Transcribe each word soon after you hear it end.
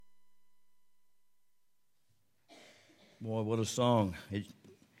Boy, what a song.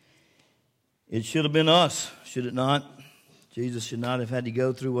 It should have been us, should it not? Jesus should not have had to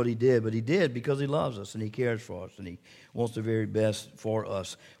go through what he did, but he did because he loves us and he cares for us and he wants the very best for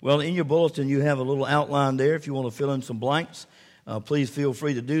us. Well, in your bulletin, you have a little outline there. If you want to fill in some blanks, please feel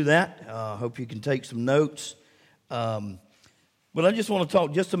free to do that. I hope you can take some notes. But I just want to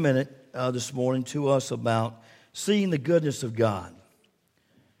talk just a minute this morning to us about seeing the goodness of God.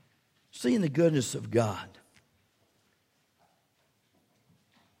 Seeing the goodness of God.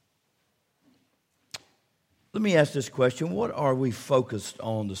 Let me ask this question. What are we focused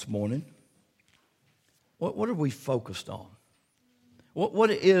on this morning? What are we focused on? What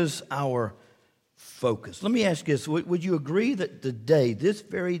is our focus? Let me ask this. Would you agree that today, this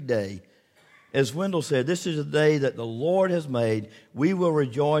very day, as Wendell said, this is a day that the Lord has made. We will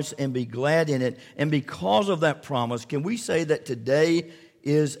rejoice and be glad in it. And because of that promise, can we say that today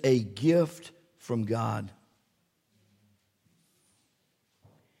is a gift from God?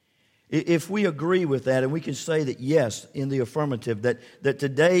 If we agree with that, and we can say that yes, in the affirmative, that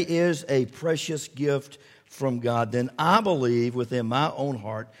today is a precious gift from God, then I believe within my own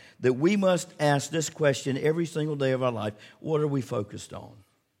heart that we must ask this question every single day of our life. What are we focused on?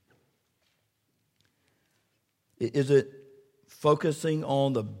 Is it focusing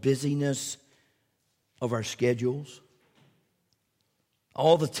on the busyness of our schedules?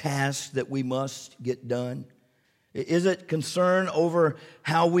 All the tasks that we must get done? Is it concern over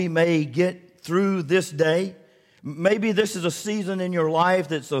how we may get through this day? Maybe this is a season in your life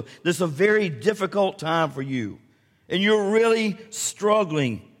that's a very difficult time for you. And you're really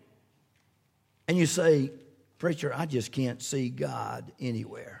struggling. And you say, preacher, I just can't see God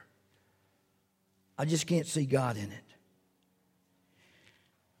anywhere. I just can't see God in it.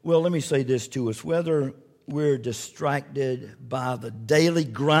 Well, let me say this to us. Whether we're distracted by the daily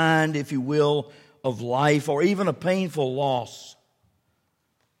grind, if you will, of life, or even a painful loss,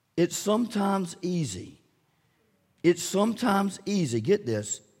 it's sometimes easy, get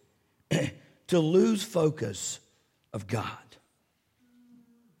this, to lose focus of God.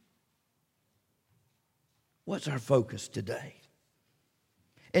 What's our focus today?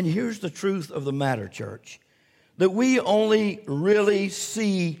 And here's the truth of the matter, church, that we only really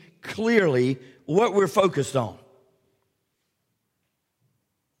see clearly what we're focused on.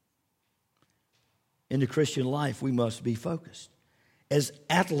 In the Christian life, we must be focused. As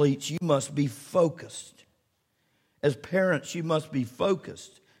athletes, you must be focused. As parents, you must be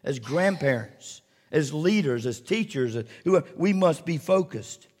focused. As grandparents, as leaders, as teachers, we must be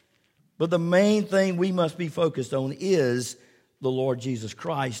focused. But the main thing we must be focused on is the Lord Jesus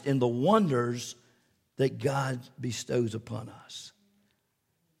Christ and the wonders that God bestows upon us.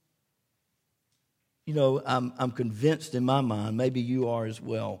 You know, I'm convinced in my mind, maybe you are as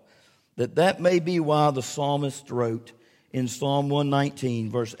well, that may be why the psalmist wrote in Psalm 119,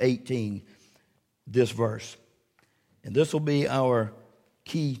 verse 18, this verse. And this will be our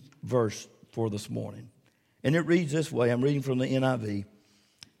key verse for this morning. And it reads this way. I'm reading from the NIV.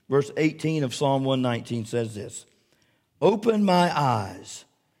 Verse 18 of Psalm 119 says this: "Open my eyes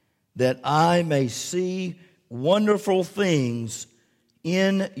that I may see wonderful things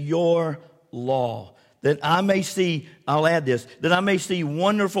in your law." That I may see, I'll add this, that I may see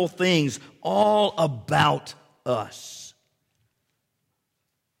wonderful things all about us.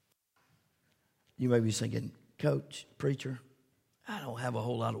 You may be thinking, coach, preacher, I don't have a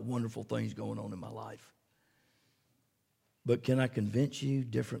whole lot of wonderful things going on in my life. But can I convince you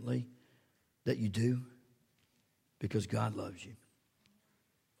differently that you do? Because God loves you.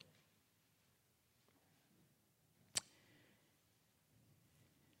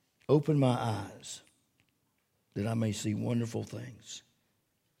 Open my eyes that I may see wonderful things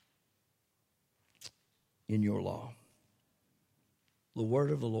in your law. The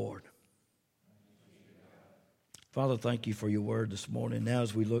word of the Lord. Father, thank you for your word this morning. Now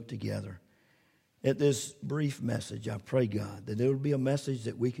as we look together at this brief message, I pray, God, that it will be a message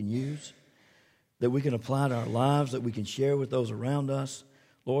that we can use, that we can apply to our lives, that we can share with those around us.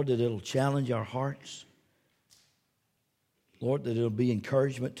 Lord, that it'll challenge our hearts. Lord, that it'll be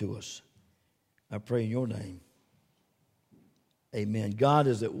encouragement to us. I pray in your name. Amen. God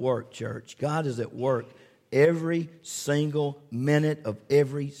is at work, church. God is at work every single minute of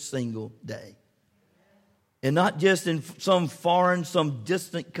every single day. And not just in some foreign, some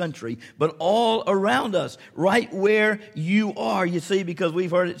distant country, but all around us, right where you are. You see, because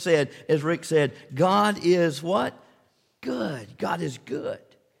we've heard it said, as Rick said, God is what? Good. God is good.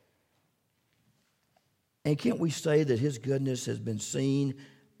 And can't we say that his goodness has been seen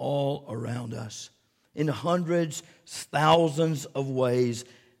all around us in hundreds, thousands of ways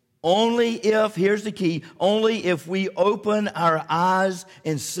Only if, here's the key, only if we open our eyes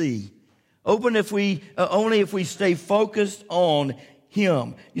and see. Only if we stay focused on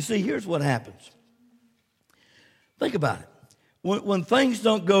Him. You see, here's what happens. Think about it. When things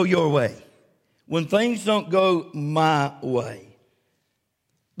don't go your way, when things don't go my way,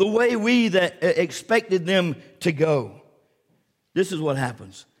 the way we that expected them to go, this is what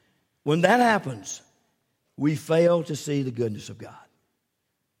happens. When that happens, we fail to see the goodness of God.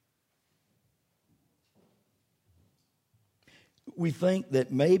 We think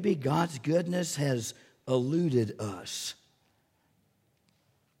that maybe God's goodness has eluded us.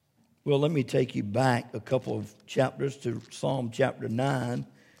 Well, let me take you back a couple of chapters to Psalm chapter 9,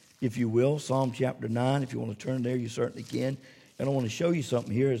 if you will. Psalm chapter 9, if you want to turn there, you certainly can. And I want to show you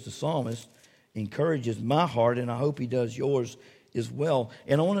something here as the psalmist encourages my heart, and I hope he does yours as well.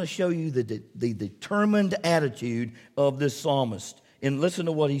 And I want to show you the determined attitude of this psalmist. And listen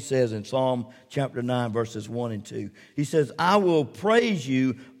to what he says in Psalm chapter 9, verses 1 and 2. He says, I will praise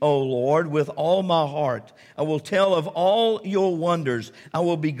you, O Lord, with all my heart. I will tell of all your wonders. I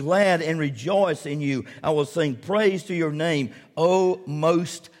will be glad and rejoice in you. I will sing praise to your name, O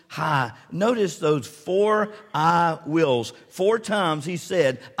Most High. Notice those 4 I wills. 4 times he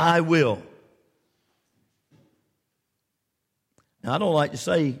said, I will. Now, I don't like to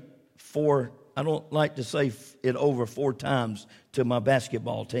say it over 4 times to my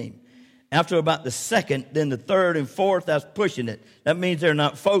basketball team. After about the second, then the third and fourth, that's pushing it. That means they're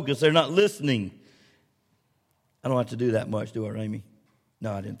not focused. They're not listening. I don't have to do that much, do I, Amy?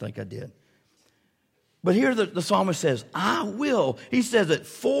 No, I didn't think I did. But here the psalmist says, I will. He says it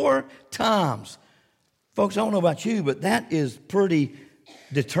 4 times. Folks, I don't know about you, but that is pretty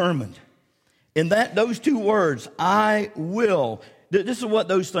determined. And those 2 words, I will, this is what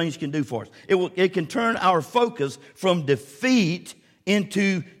those things can do for us. It can turn our focus from defeat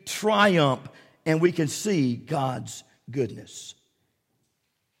into triumph, and we can see God's goodness.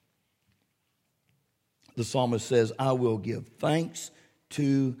 The psalmist says, I will give thanks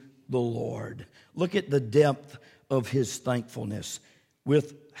to the Lord. Look at the depth of his thankfulness.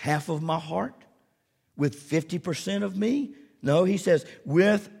 With half of my heart? With 50% of me? No, he says,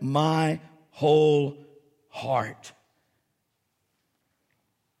 with my whole heart.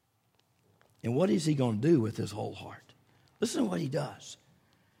 And what is he going to do with his whole heart? Listen to what he does.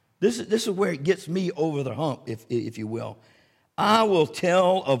 This is where it gets me over the hump, if you will. I will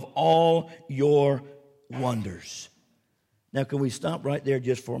tell of all your wonders. Now, can we stop right there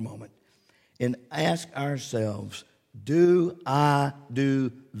just for a moment and ask ourselves, do I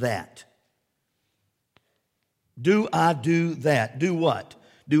do that? Do I do that? Do what?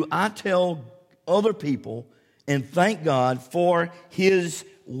 Do I tell other people and thank God for his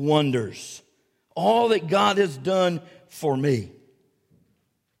wonders? All that God has done for me.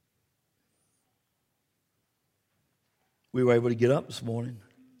 We were able to get up this morning.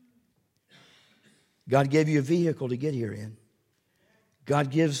 God gave you a vehicle to get here in.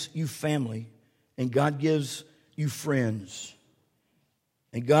 God gives you family, and God gives you friends.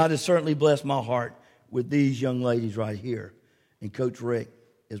 And God has certainly blessed my heart with these young ladies right here. And Coach Rick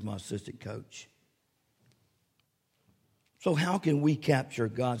is my assistant coach. So how can we capture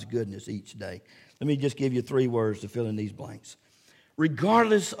God's goodness each day? Let me just give you 3 words to fill in these blanks.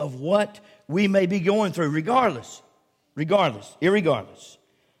 Regardless of what we may be going through, regardless, irregardless.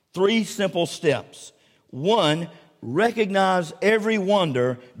 3 simple steps. 1, recognize every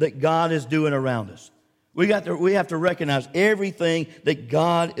wonder that God is doing around us. We have to recognize everything that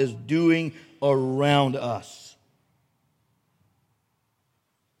God is doing around us.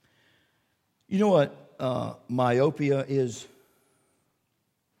 You know what myopia is?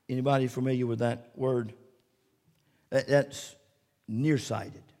 Anybody familiar with that word? That's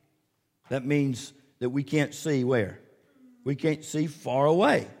nearsighted. That means that we can't see where? We can't see far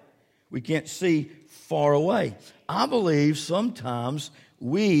away. We can't see far away. I believe sometimes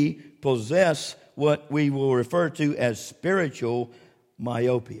we possess what we will refer to as spiritual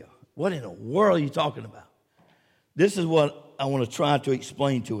myopia. What in the world are you talking about? This is what I want to try to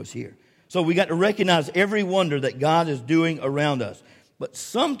explain to us here. So we got to recognize every wonder that God is doing around us. But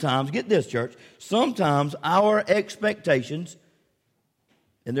sometimes, get this, church, sometimes our expectations,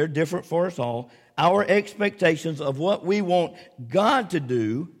 and they're different for us all, our expectations of what we want God to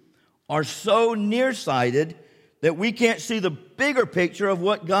do are so nearsighted that we can't see the bigger picture of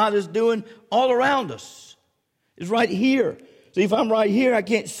what God is doing all around us. It's right here. See, if I'm right here, I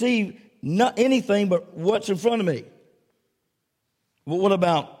can't see anything but what's in front of me. But what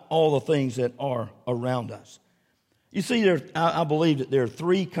about all the things that are around us? You see, I believe that there are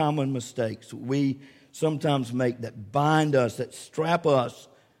 3 common mistakes we sometimes make that bind us, that strap us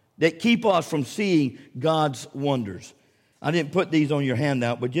that keep us from seeing God's wonders. I didn't put these on your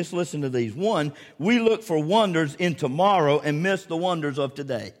handout, but just listen to these. One, we look for wonders in tomorrow and miss the wonders of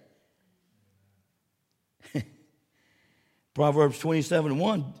today. Proverbs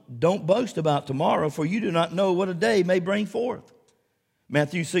 27:1, don't boast about tomorrow, for you do not know what a day may bring forth.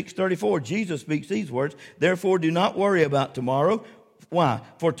 Matthew 6:34, Jesus speaks these words, therefore do not worry about tomorrow. Why?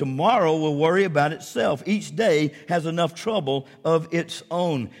 For tomorrow will worry about itself. Each day has enough trouble of its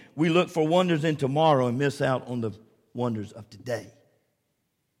own. We look for wonders in tomorrow and miss out on the wonders of today.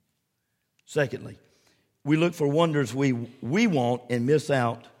 Secondly, we look for wonders we want and miss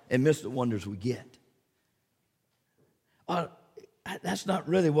the wonders we get. That's not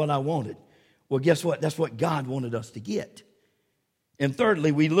really what I wanted. Well, guess what? That's what God wanted us to get. And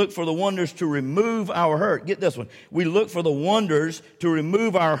thirdly, we look for the wonders to remove our hurt. Get this one. We look for the wonders to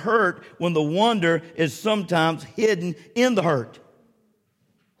remove our hurt when the wonder is sometimes hidden in the hurt.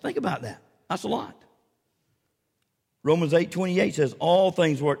 Think about that. That's a lot. Romans 8:28 says, all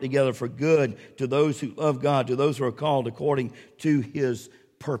things work together for good to those who love God, to those who are called according to his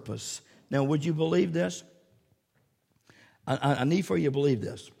purpose. Now, would you believe this? I need for you to believe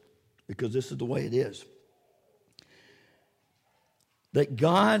this, because this is the way it is. That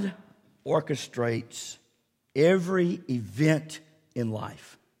God orchestrates every event in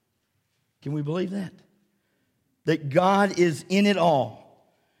life. Can we believe that? That God is in it all.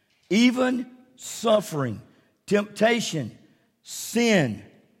 Even suffering, temptation, sin.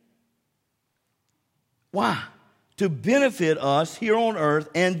 Why? To benefit us here on earth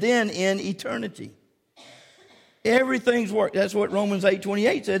and then in eternity. Everything's work. That's what Romans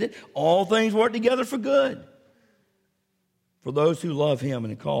 8:28 said. All things work together for good for those who love him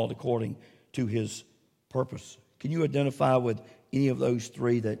and are called according to his purpose. Can you identify with any of those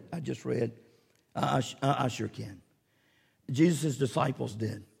three that I just read? I sure can. Jesus' disciples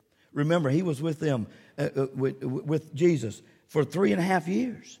did. Remember, he was with them, with Jesus for 3.5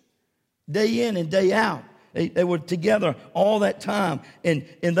 years, day in and day out. They were together all that time, and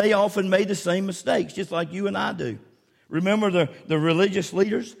they often made the same mistakes, just like you and I do. Remember the religious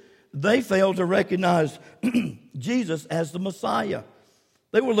leaders? They failed to recognize Jesus as the Messiah.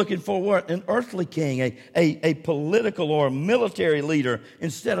 They were looking for what? An earthly king, a political or a military leader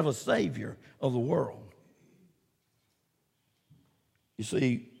instead of a savior of the world. You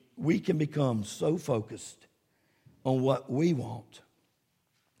see, we can become so focused on what we want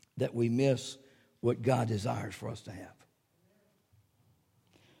that we miss what God desires for us to have.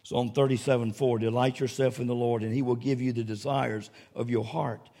 Psalm 37:4, delight yourself in the Lord, and he will give you the desires of your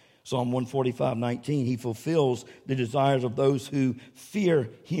heart. Psalm 145:19, he fulfills the desires of those who fear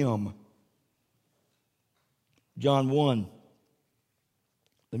him. John 1,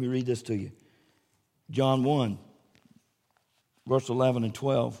 let me read this to you. John 1, verse 11 and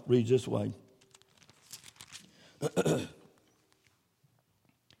 12 reads this way.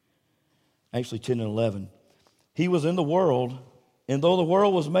 Actually, 10 and 11. He was in the world, and though the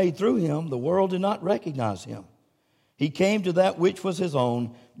world was made through him, the world did not recognize him. He came to that which was his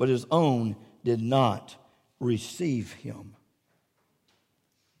own, but his own did not receive him.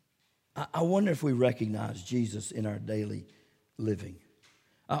 I wonder if we recognize Jesus in our daily living.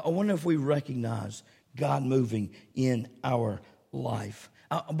 I wonder if we recognize God moving in our life.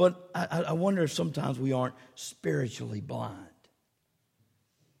 But I wonder if sometimes we aren't spiritually blind.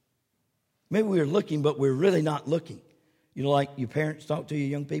 Maybe we're looking, but we're really not looking. You know, like your parents talk to your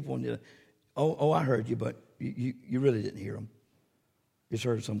young people and I heard you, but you really didn't hear them. You just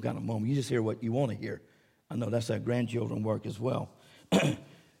heard some kind of moment. You just hear what you want to hear. I know that's how grandchildren work as well.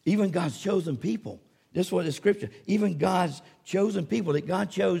 Even God's chosen people. This is what the scripture, even God's chosen people that God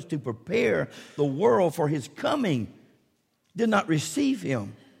chose to prepare the world for his coming did not receive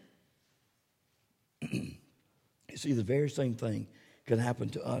him. You see, the very same thing could happen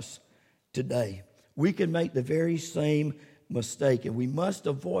to us today. We can make the very same mistake, and we must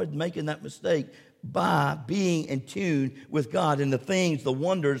avoid making that mistake by being in tune with God and the things, the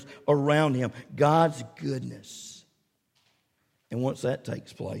wonders around him, God's goodness. And once that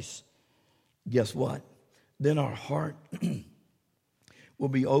takes place, guess what? Then our heart will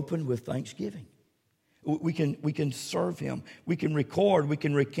be open with thanksgiving. We can serve him. We can record. We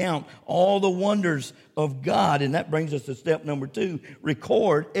can recount all the wonders of God. And that brings us to step number 2.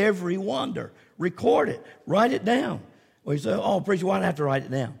 Record every wonder. Record it. Write it down. Well, you say, oh, preacher, why do I have to write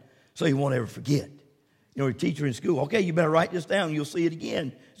it down? So you won't ever forget. You know, your teacher in school, okay, you better write this down. You'll see it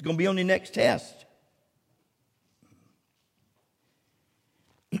again. It's going to be on your next test.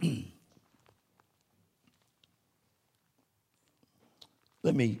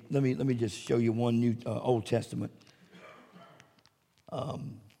 Let me just show you one new Old Testament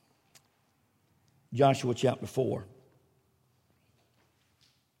Joshua chapter 4.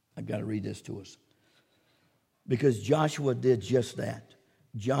 I've got to read this to us. Because Joshua did just that.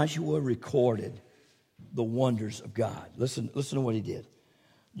 Joshua recorded the wonders of God. Listen to what he did.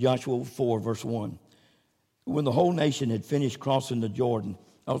 Joshua 4, verse 1. When the whole nation had finished crossing the Jordan,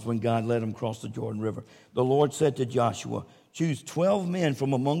 that was when God led them across the Jordan River, the Lord said to Joshua, choose 12 men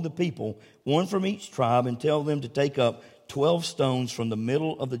from among the people, one from each tribe, and tell them to take up 12 stones from the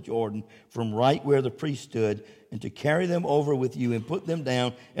middle of the Jordan, from right where the priest stood, and to carry them over with you and put them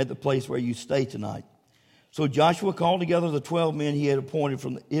down at the place where you stay tonight. So Joshua called together the 12 men he had appointed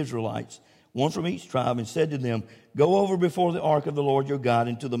from the Israelites, one from each tribe, and said to them, go over before the ark of the Lord your God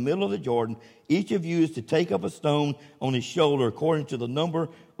into the middle of the Jordan. Each of you is to take up a stone on his shoulder according to the number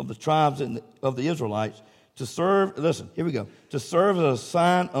of the tribes of the Israelites to serve, listen, here we go, to serve as a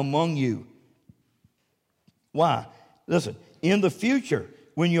sign among you. Why? Listen, in the future,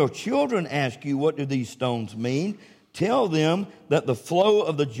 when your children ask you, what do these stones mean? Tell them that the flow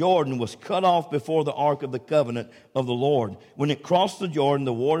of the Jordan was cut off before the ark of the covenant of the Lord. When it crossed the Jordan,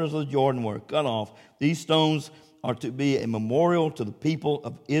 the waters of the Jordan were cut off. These stones are to be a memorial to the people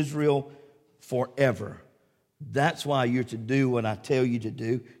of Israel forever. That's why you're to do what I tell you to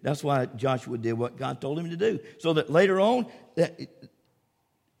do. That's why Joshua did what God told him to do. So that later on,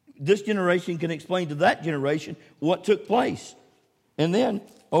 this generation can explain to that generation what took place. And then,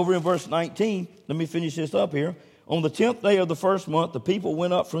 over in verse 19, let me finish this up here. On the 10th day of the first month, the people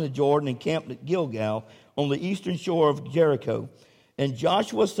went up from the Jordan and camped at Gilgal on the eastern shore of Jericho. And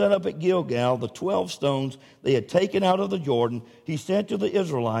Joshua set up at Gilgal the 12 stones they had taken out of the Jordan. He said to the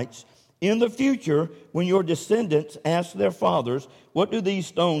Israelites, in the future, when your descendants ask their fathers, what do these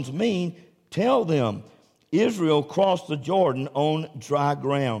stones mean? Tell them, Israel crossed the Jordan on dry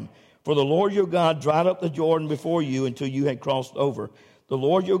ground. For the Lord your God dried up the Jordan before you until you had crossed over. The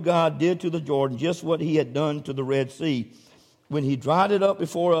Lord your God did to the Jordan just what he had done to the Red Sea. When he dried it up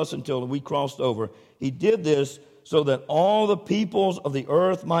before us until we crossed over, he did this so that all the peoples of the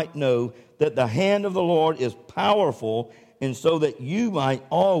earth might know that the hand of the Lord is powerful, and so that you might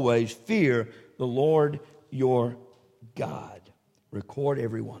always fear the Lord your God. Record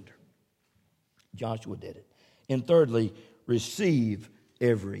every wonder. Joshua did it. And thirdly, receive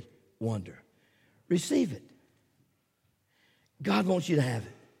every wonder. Receive it. God wants you to have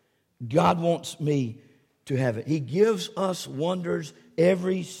it. God wants me to have it. He gives us wonders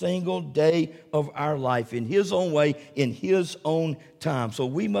every single day of our life in his own way, in his own time. So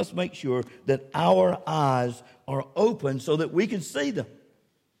we must make sure that our eyes are open so that we can see them.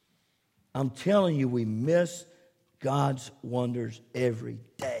 I'm telling you, we miss God's wonders every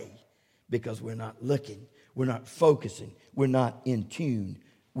day because we're not looking, we're not focusing, we're not in tune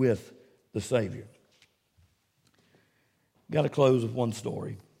with the Savior. Got to close with one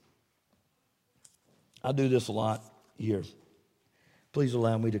story. I do this a lot here. Please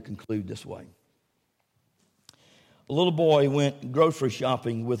allow me to conclude this way. A little boy went grocery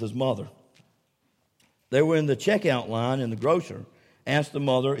shopping with his mother. They were in the checkout line, and the grocer asked the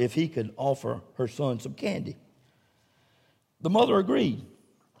mother if he could offer her son some candy. The mother agreed.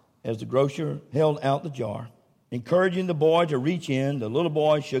 As the grocer held out the jar, encouraging the boy to reach in, the little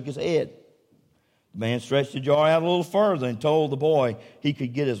boy shook his head. The man stretched the jar out a little further and told the boy he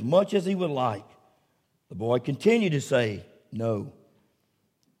could get as much as he would like. The boy continued to say no.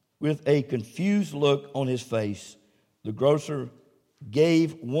 With a confused look on his face, the grocer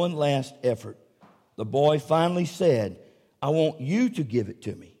gave one last effort. The boy finally said, I want you to give it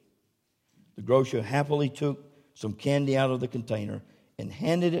to me. The grocer happily took some candy out of the container and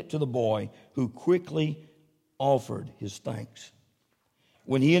handed it to the boy, who quickly offered his thanks.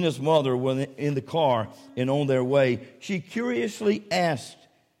 When he and his mother were in the car and on their way, she curiously asked,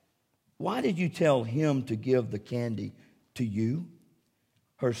 why did you tell him to give the candy to you?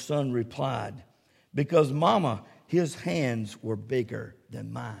 Her son replied, because, Mama, his hands were bigger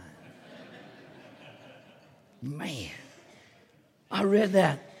than mine. Man, I read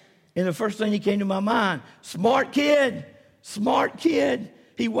that, and the first thing that came to my mind, smart kid.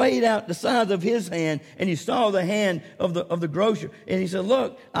 He weighed out the size of his hand, and he saw the hand of the grocer. And he said,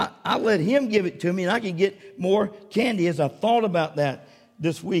 look, I let him give it to me, and I can get more candy. As I thought about that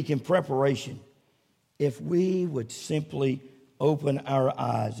this week in preparation, if we would simply open our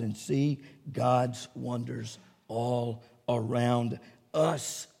eyes and see God's wonders all around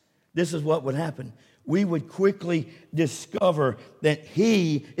us, this is what would happen. We would quickly discover that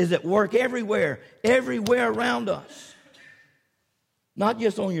he is at work everywhere around us. Not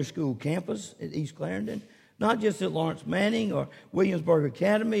just on your school campus at East Clarendon, not just at Lawrence Manning or Williamsburg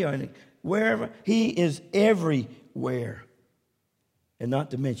Academy or wherever. He is everywhere. And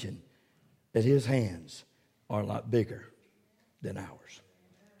not to mention, that his hands are a lot bigger than ours.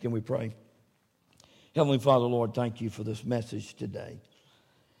 Can we pray? Heavenly Father, Lord, thank you for this message today.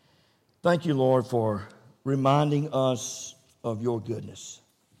 Thank you, Lord, for reminding us of your goodness.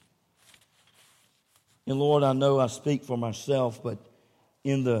 And Lord, I know I speak for myself, but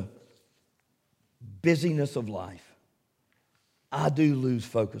in the busyness of life, I do lose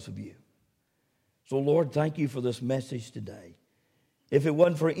focus of you. So Lord, thank you for this message today. If it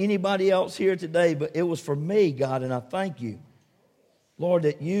wasn't for anybody else here today, but it was for me, God, and I thank you, Lord,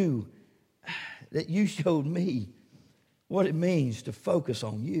 that you showed me what it means to focus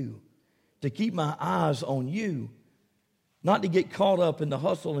on you, to keep my eyes on you, not to get caught up in the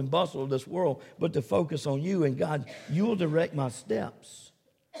hustle and bustle of this world, but to focus on you. And God, you will direct my steps.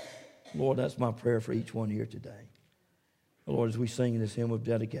 Lord, that's my prayer for each one here today. Lord, as we sing this hymn of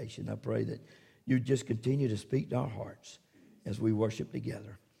dedication, I pray that you just continue to speak to our hearts as we worship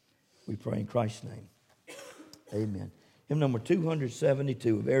together. We pray in Christ's name. Amen. Hymn number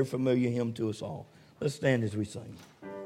 272, a very familiar hymn to us all. Let's stand as we sing.